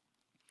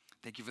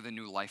 Thank you for the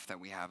new life that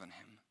we have in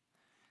him.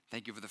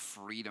 Thank you for the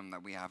freedom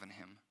that we have in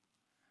him.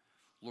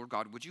 Lord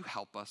God, would you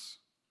help us?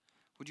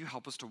 Would you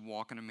help us to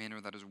walk in a manner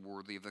that is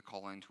worthy of the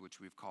calling to which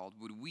we've called?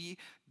 Would we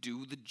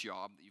do the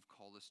job that you've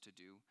called us to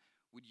do?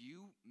 Would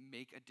you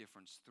make a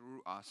difference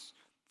through us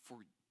for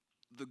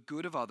the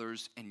good of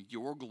others and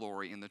your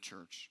glory in the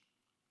church?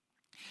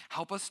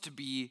 Help us to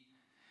be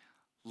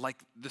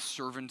like the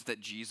servant that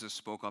Jesus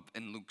spoke up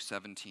in Luke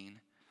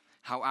 17.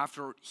 How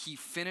after he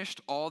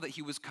finished all that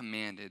he was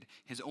commanded,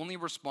 his only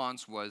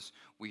response was,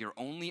 "We are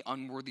only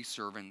unworthy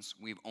servants.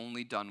 We've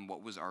only done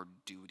what was our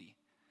duty."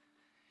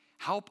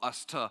 Help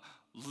us to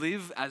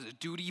live as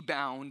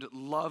duty-bound,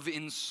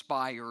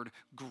 love-inspired,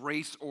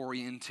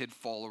 grace-oriented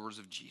followers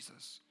of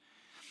Jesus.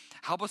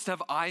 Help us to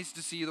have eyes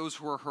to see those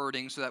who are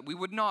hurting so that we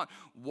would not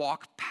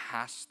walk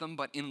past them,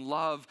 but in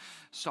love,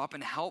 stop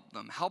and help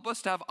them. Help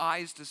us to have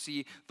eyes to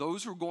see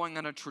those who are going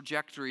on a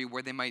trajectory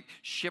where they might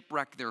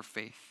shipwreck their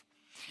faith.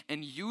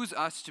 And use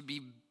us to be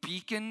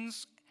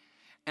beacons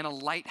and a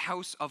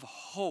lighthouse of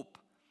hope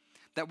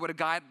that would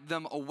guide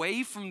them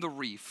away from the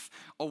reef,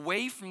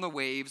 away from the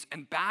waves,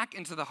 and back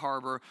into the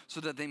harbor so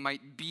that they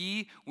might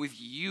be with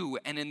you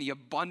and in the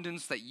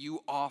abundance that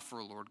you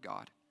offer, Lord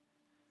God.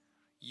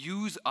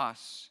 Use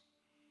us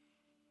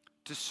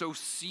to sow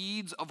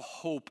seeds of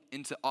hope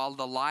into all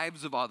the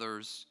lives of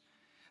others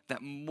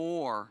that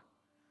more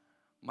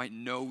might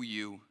know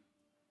you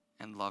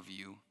and love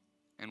you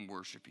and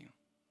worship you.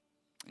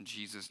 In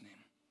Jesus'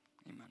 name,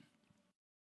 amen.